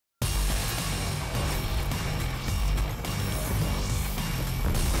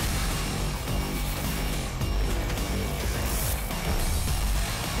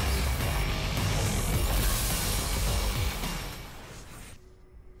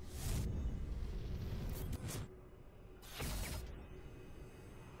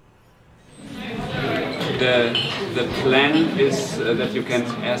the plan is that you can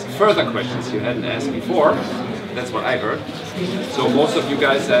ask further questions you hadn't asked before. That's what I heard. So most of you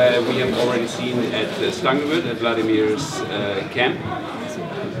guys we have already seen at Stangewood, at Vladimir's camp.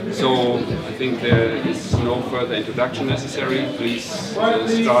 So I think there is no further introduction necessary. Please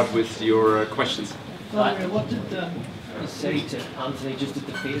start with your questions. Vladimir, what did you say to Anthony just at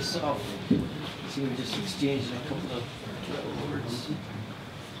the face-off? So we just exchanged a couple of words.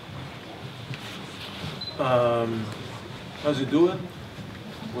 How's he doing?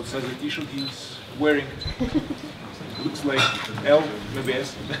 What size of t-shirt he's wearing? Looks like L, maybe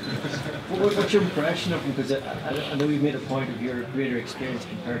S. What's your impression of him? Because I know you've made a point of your greater experience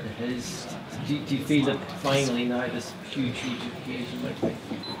compared to his. Do you feel that finally now this huge occasion might be?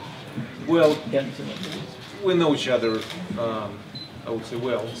 Well, we know each other, I would say,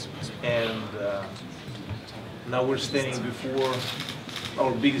 well, and now we're standing before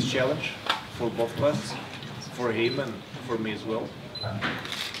our biggest challenge for both of us, for him and for me as well.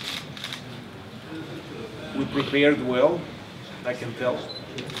 We prepared well, I can tell.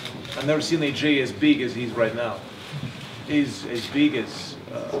 I've never seen AJ as big as he's right now. He's as big as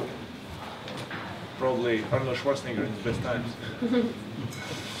probably Arnold Schwarzenegger in his best times.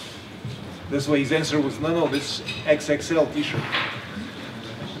 That's why his answer was, no, this XXL t-shirt,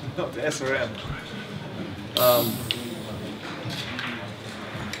 not S or M.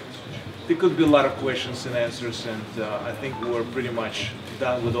 There could be a lot of questions and answers, and I think we're pretty much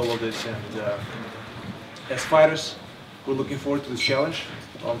done with all of this. And as fighters, we're looking forward to this challenge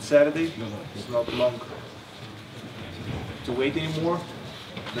on Saturday. It's not long to wait anymore.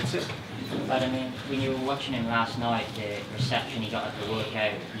 That's it. But I mean, when you were watching him last night, the reception he got at the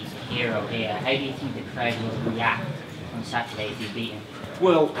workout, he's a hero here. How do you think the crowd will react on Saturday if you beat him?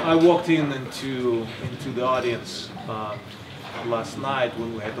 Well, I walked into the audience last night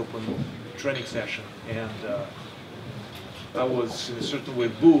when we had open training session, and I was in a certain way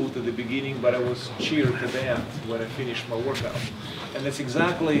booed at the beginning, but I was cheered at the end when I finished my workout. And that's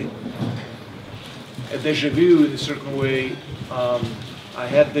exactly a deja vu in a certain way. I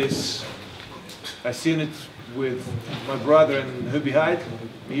had this, I seen it with my brother in Hubby Hyde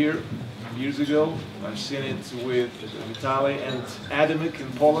here years ago. I've seen it with Vitali and Adamik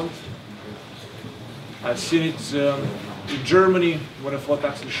in Poland. I've seen it in Germany when I fought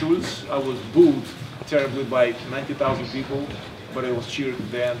Axel Schulz. I was booed terribly by 90,000 people, but I was cheered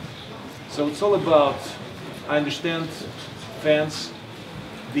at the end. So it's all about, I understand fans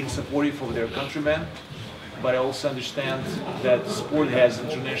being supportive of their countrymen, but I also understand that sport has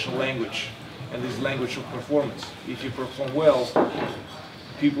international language, and this language of performance. If you perform well,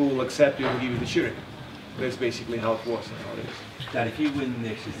 people will accept you and give you the cheering. That's basically how it was and how it is. Dad, if you win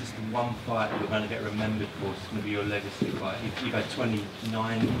this, is this the one fight you're going to get remembered for? It's going to be your legacy fight. You've had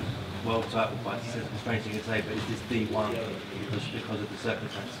 29 world title fights, it's a strange thing to say, but is this the one because of the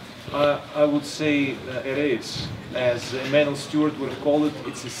circumstances? I would say it is. As Emmanuel Stewart would have called it,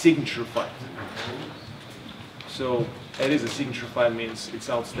 it's a signature fight. So it is a signature fight, means it's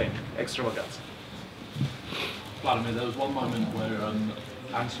outstanding, extravaganza. Vladimir, there was one moment where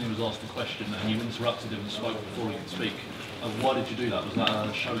Anthony was asked a question and you interrupted him and spoke before he could speak. Why did you do that? Was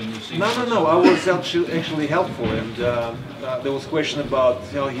that showing your secret? No. I was actually helpful, and there was a question about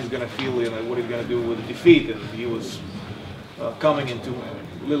how he's going to feel, what he's going to do with the defeat, and he was coming into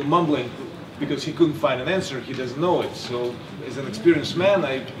a little mumbling because he couldn't find an answer. He doesn't know it. So, as an experienced man,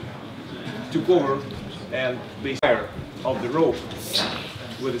 I took over and basically fire of the rope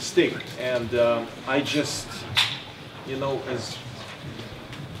with a stick, and I just, as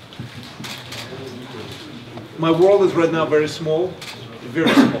my world is right now very small,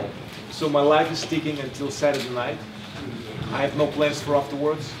 very small. So my life is ticking until Saturday night. I have no plans for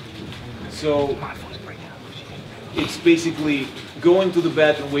afterwards. So it's basically going to the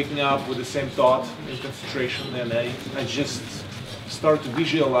bed and waking up with the same thought and concentration, and I just start to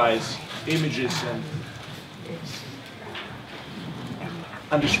visualize images and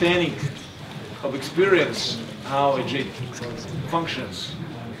understanding of experience how a jet functions.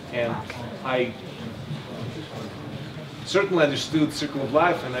 And I certainly understood Circle of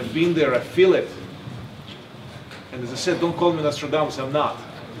Life, and I've been there, I feel it. And as I said, don't call me Nostradamus, I'm not.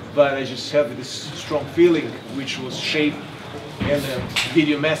 But I just have this strong feeling, which was shaped in a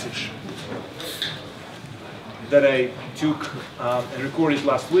video message that I took and recorded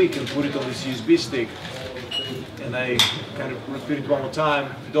last week and put it on this USB stick. And I kind of repeat it one more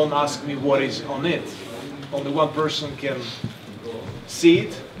time. Don't ask me what is on it. Only one person can see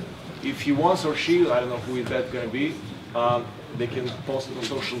it. If he wants or she, I don't know who is that going to be, they can post it on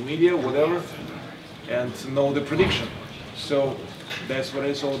social media, whatever, and know the prediction. So that's what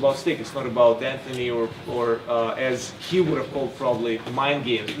it's all about. Stick. It's not about Anthony or as he would have called probably mind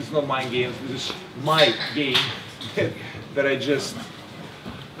games. This is not mind games. This is my game that I just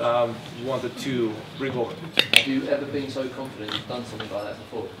wanted to bring over. Have you ever been so confident you've done something like that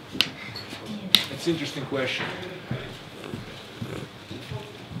before? It's an interesting question.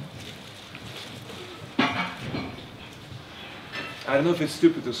 I don't know if it's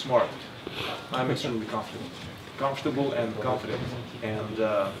stupid or smart. I'm extremely comfortable and confident. And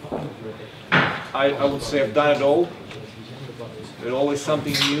I would say I've done it all. There's always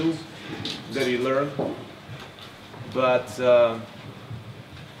something new that you learn. But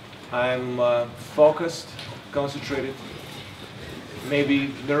I'm focused, concentrated,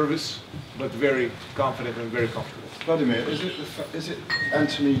 maybe nervous, but very confident and very comfortable. Wladimir, is it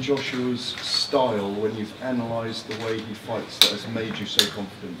Anthony Joshua's style when you've analysed the way he fights that has made you so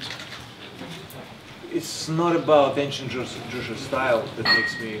confident? It's not about Anthony Joshua's style that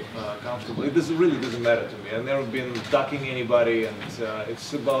makes me comfortable. It really doesn't matter to me. I've never been ducking anybody, and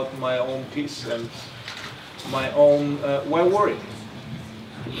it's about my own peace and my own why worry.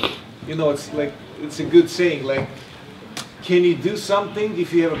 You know, it's like it's a good saying. Like, can you do something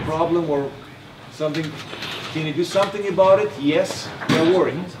if you have a problem or something? Can you do something about it? Yes. Why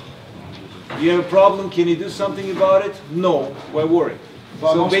worry? You have a problem. Can you do something about it? No. Why worry?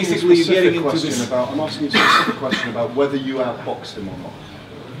 But so basically, you're getting into this. I'm asking you a specific question about whether you outboxed him or not.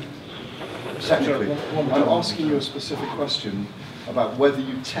 Technically, I'm asking you a specific question about whether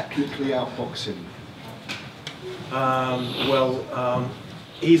you technically outbox him.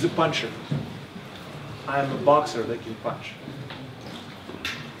 He's a puncher. I'm a boxer that can punch.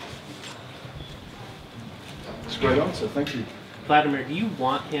 That's a great answer, thank you. Wladimir, do you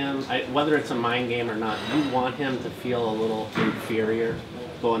want him, whether it's a mind game or not, do you want him to feel a little inferior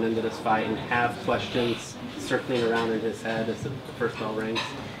going into this fight and have questions circling around in his head as the first bell rings?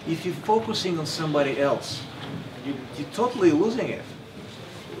 If you're focusing on somebody else, you're totally losing it.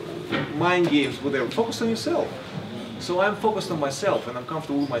 Mind games, whatever. Focus on yourself. So I'm focused on myself and I'm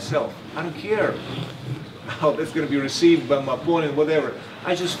comfortable with myself. I don't care how that's going to be received by my opponent, whatever.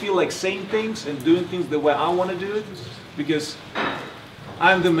 I just feel like saying things and doing things the way I want to do it because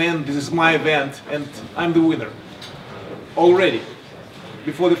I'm the man, this is my event, and I'm the winner. Already.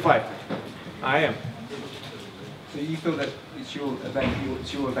 Before the fight. I am. So you feel that it's your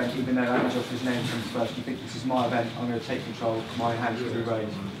event, even though Anthony Joshua's name comes first, you think this is my event, I'm going to take control, my hands will be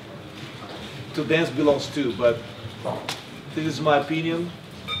raised? To dance belongs too, but this is my opinion.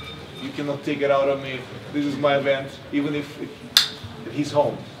 You cannot take it out of me. This is my event, even if he's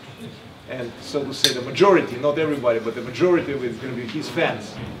home. And so to say, the majority, not everybody, but the majority of it is going to be his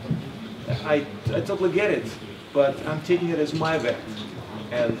fans. I totally get it, but I'm taking it as my event.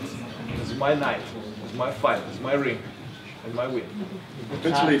 And it's my night, it's my fight, it's my ring, and my win.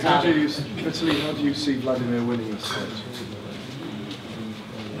 Vitali, how do you see Wladimir winning this fight?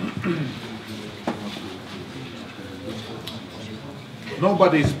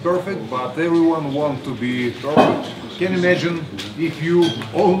 Nobody is perfect, but everyone wants to be perfect. Can you imagine if you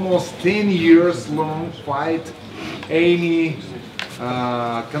almost 10 years long fight any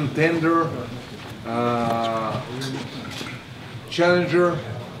contender, challenger,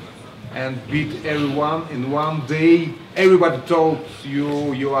 and beat everyone in one day? Everybody told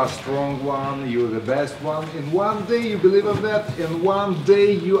you you are strong one, you're the best one. In one day you believe in that, in one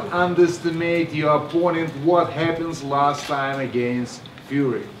day you underestimate your opponent, what happens last time against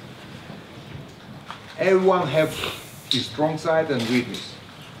Fury. Everyone has his strong side and weakness.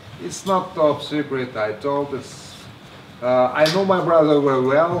 It's not top secret, I told it's I know my brother very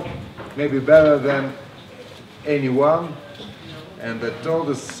well, maybe better than anyone. And I told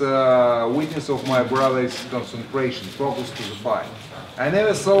this weakness of my brother is concentration, focus to the fight. I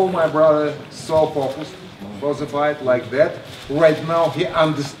never saw my brother so focused for the fight like that. Right now he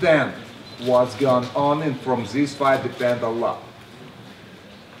understands what's going on, and from this fight depends a lot.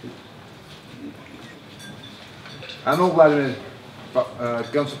 I know Wladimir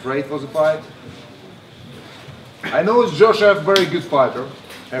concentrate for the fight. I know Joshua is a very good fighter,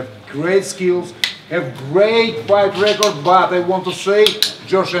 have great skills, have great fight record, but I want to say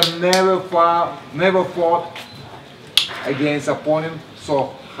Joshua never fought against opponent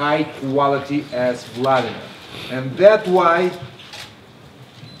so high quality as Wladimir. And that's why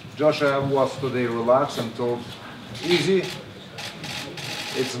Joshua was today relaxed and told, easy,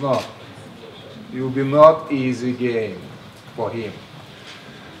 it's not. It will be not easy game for him.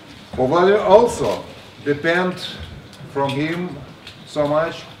 For Wladimir also depend from him so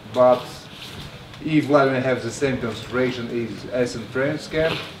much, but if Wladimir has the same concentration as in training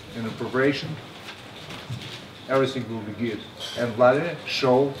camp in the preparation, everything will be good. And Wladimir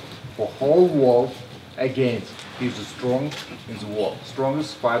show for whole world again he's strong in the world,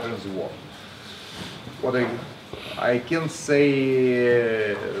 strongest fighter in the world. What I can't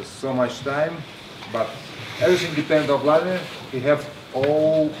say so much time, but everything depends on Wladimir. He have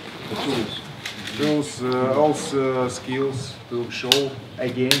all the tools, all skills to show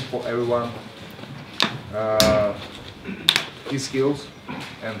again for everyone his skills,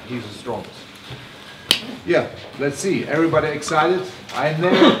 and he's the strongest. Yeah, let's see. Everybody excited?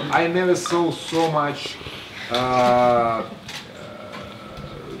 I never saw so much,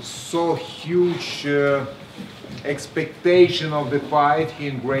 so huge expectation of the fight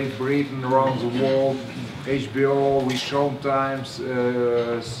in Great Britain, around the world. HBO, we Showtimes,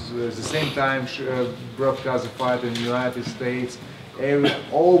 the same time broadcast the fight in the United States.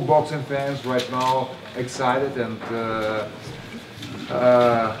 All boxing fans right now excited and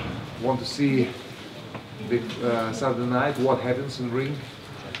want to see the Saturday night what happens in the ring.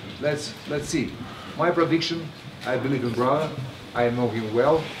 Let's see. My prediction: I believe in brother. I know him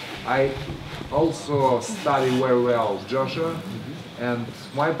well. I also study very well Joshua, and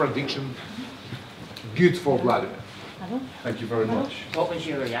my prediction: good for Wladimir. Thank you very much. What was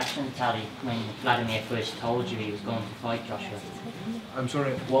your reaction, Vitali, when Wladimir first told you he was going to fight Joshua? I'm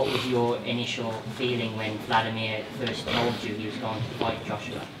sorry? What was your initial feeling when Wladimir first told you he was going to fight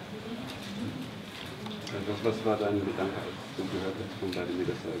Joshua? Was war dein Gedanke, als du gehört hast von Wladimir,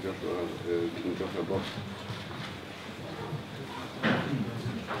 dass er Joshua gegen Joshua boxt?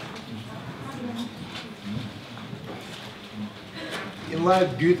 In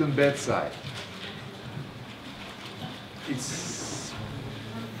life, good and bad side. It's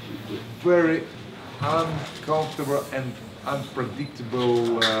very uncomfortable and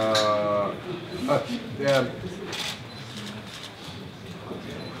unpredictable.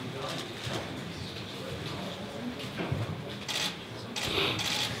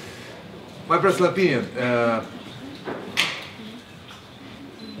 My personal opinion.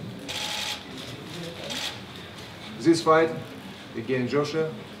 This fight against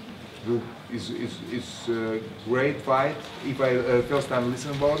Joshua is a great fight. If I first time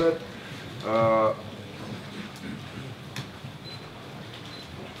listen about it,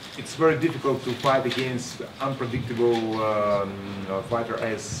 it's very difficult to fight against unpredictable fighter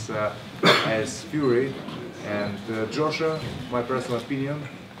as Fury, and Joshua, my personal opinion,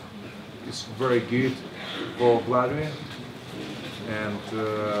 is very good for Wladimir, and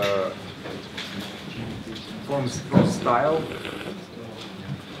from style,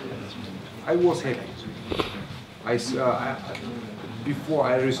 I was happy. Before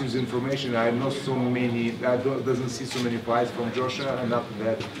I received the information, I not so many. Doesn't see so many fights from Joshua, and after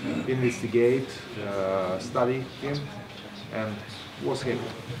that, investigate, study him, and was happy.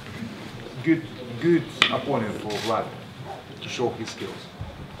 Good opponent for Vlad to show his skills.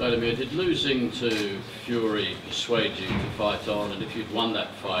 Wladimir, did losing to Fury persuade you to fight on? And if you'd won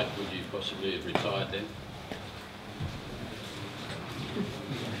that fight, would you possibly have retired then?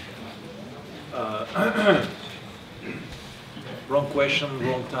 Wrong question,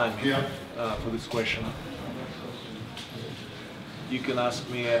 wrong time for this question. You can ask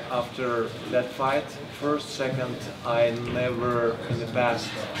me after that fight. First, second, I never in the past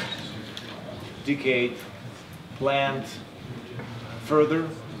decade planned further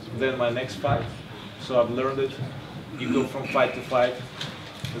than my next fight. So I've learned it. You go from fight to fight.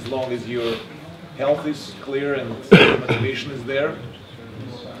 As long as your health is clear and motivation is there,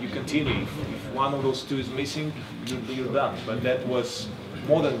 you continue. If one of those two is missing, you're done. But that was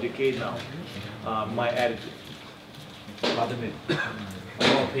more than a decade now, my attitude. Wladimir, a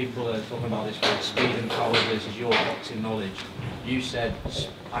lot of people are talking about this with speed and power versus your boxing knowledge. You said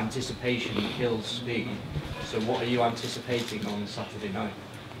anticipation kills speed. So what are you anticipating on Saturday night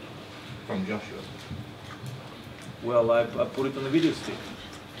from Joshua? Well, I put it on the video stick.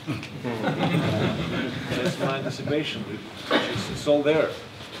 That's my anticipation. It's all there.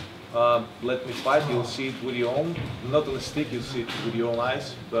 Let me fight, you'll see it with your own, not on the stick, you'll see it with your own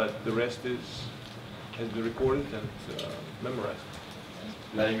eyes, but the rest has been recorded and memorized.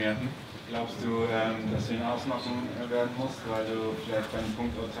 Wladimir, glaubst du, dass du ihn ausmachen werden musst, weil du vielleicht beim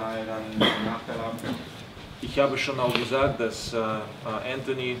Punkturteil dann einen Nachteil haben könntest? Ich habe schon auch gesagt, dass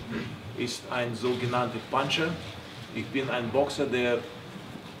Anthony ist ein sogenannter Puncher. Ich bin ein Boxer, der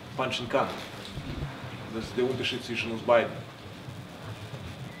punchen kann. Das ist der Unterschied zwischen uns beiden.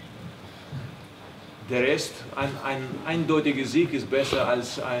 Der Rest, ein eindeutiger Sieg ist besser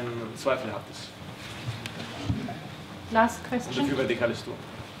als ein zweifelhaftes. Last question. Und dafür werde ich alles tun.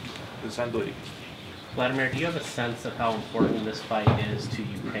 Das ist eindeutig. Vladimir, do you have a sense of how important this fight is to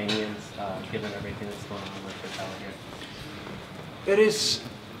Ukrainians, given everything that's going on with Vitali here?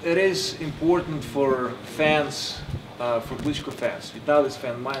 It is important for fans, for Klitschko fans, Vitali's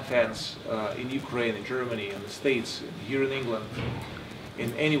fans, my fans in Ukraine, in Germany, in the States, here in England,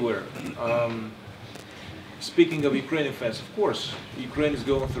 in anywhere. Speaking of Ukrainian fans, of course, Ukraine is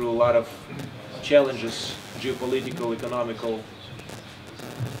going through a lot of challenges, geopolitical, economical.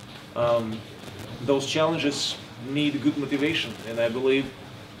 Those challenges need good motivation, and I believe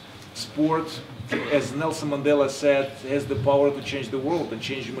sport, as Nelson Mandela said, has the power to change the world and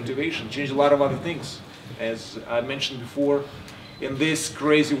change your motivation, change a lot of other things. As I mentioned before, in this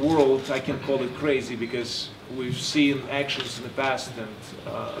crazy world, I can call it crazy because we've seen actions in the past and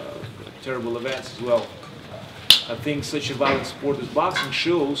terrible events as well. I think such a violent sport as boxing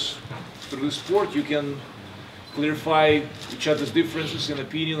shows through the sport you can clarify each other's differences in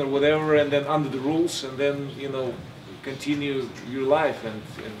opinion or whatever, and then under the rules, and then, you know, continue your life and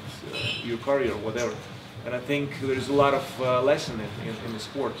your career or whatever. And I think there is a lot of lesson in the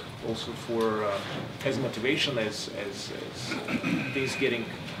sport also for as motivation as things getting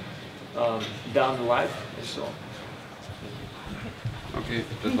down in life and so on. Okay,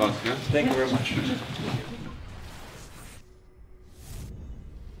 that was, yeah. Thank you very much.